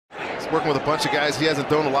working with a bunch of guys he hasn't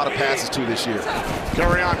thrown a lot of passes to this year.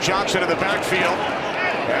 Kerryon Johnson in the backfield.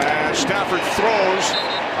 And Stafford throws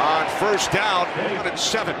on first down.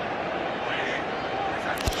 7.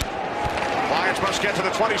 Lions must get to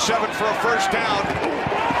the 27 for a first down.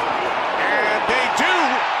 And they do.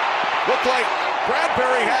 Look like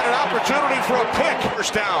Bradbury had an opportunity for a pick.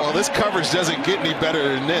 First down. Well, this coverage doesn't get any better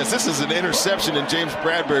than this. This is an interception in James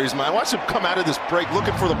Bradbury's mind. Watch him come out of this break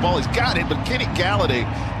looking for the ball. He's got it, but Kenny Golladay,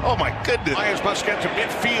 oh my goodness. Lions must get to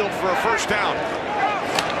midfield for a first down.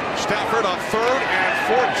 Stafford on 3rd and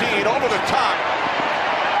 14 over the top.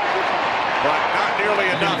 But not nearly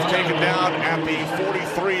enough. Taken down at the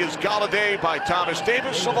 43 is Golladay by Thomas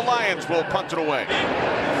Davis, so the Lions will punt it away.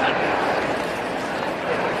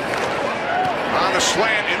 On the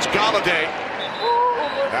slant, it's Golladay.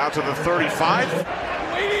 Down to the 35.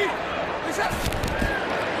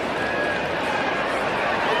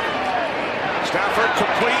 Stafford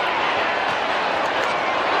complete.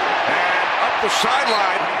 And up the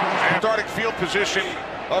sideline. And starting field position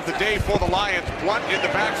of the day for the Lions. Blunt in the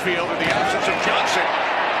backfield in the absence of Johnson.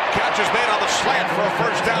 Catch is made on the slant for a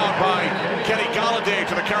first down by Kenny Golladay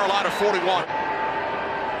to the Carolina 41.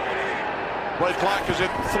 Play clock is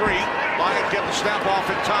at 3. Lions get the snap off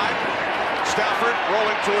in time. Stafford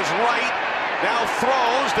rolling to his right. Now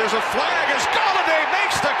throws. There's a flag as Golladay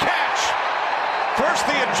makes the catch. First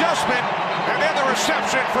the adjustment, and then the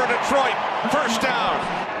reception for Detroit. First down.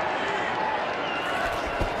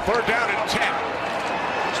 3rd down and 10.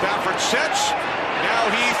 Stafford sets. Now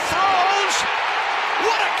he throws.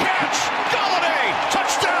 What a catch! Golladay,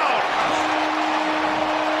 touchdown!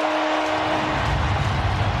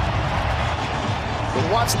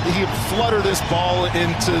 But watch him flutter this ball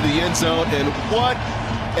into the end zone, and what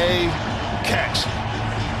a catch.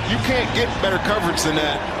 You can't get better coverage than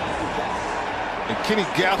that. And Kenny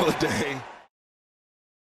Golladay